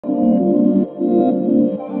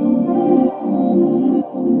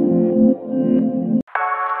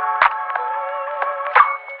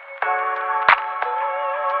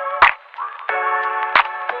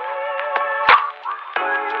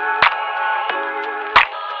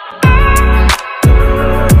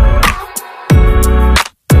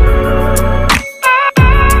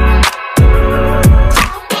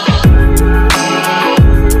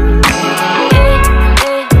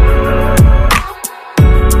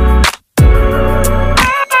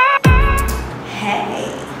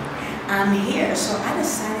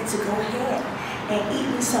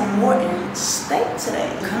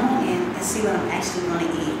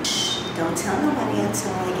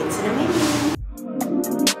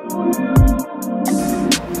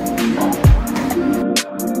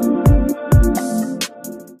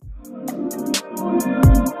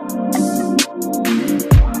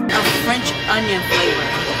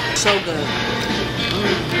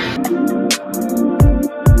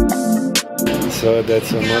So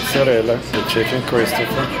that's a mozzarella, the chicken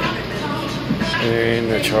Christopher, and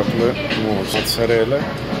the chocolate mousse. Mozzarella,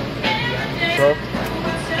 chop,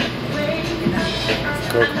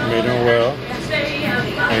 cooked medium well,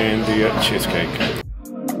 and the cheesecake.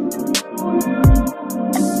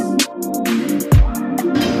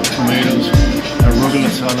 Tomatoes, arugula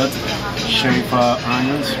salad, shaved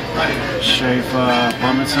onions, shaved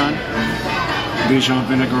parmesan, Dijon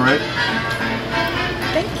vinaigrette.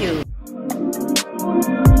 Thank you.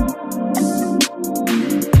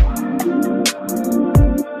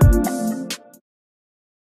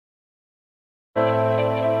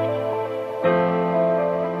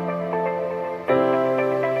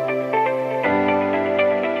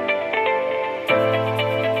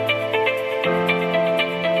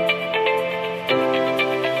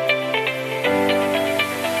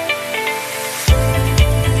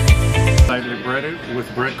 Slightly breaded with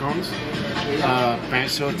breadcrumbs, pain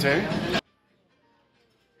sauté.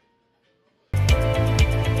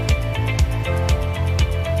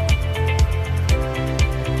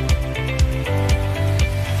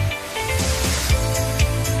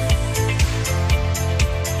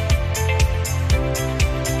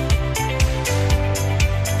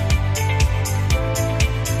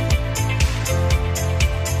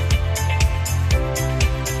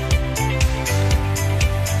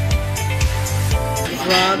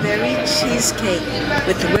 Strawberry cheesecake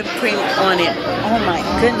with whipped cream on it. Oh my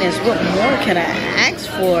goodness, what more can I ask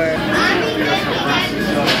for?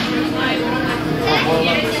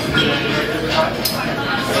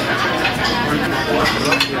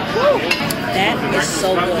 Woo, that is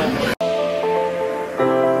so good.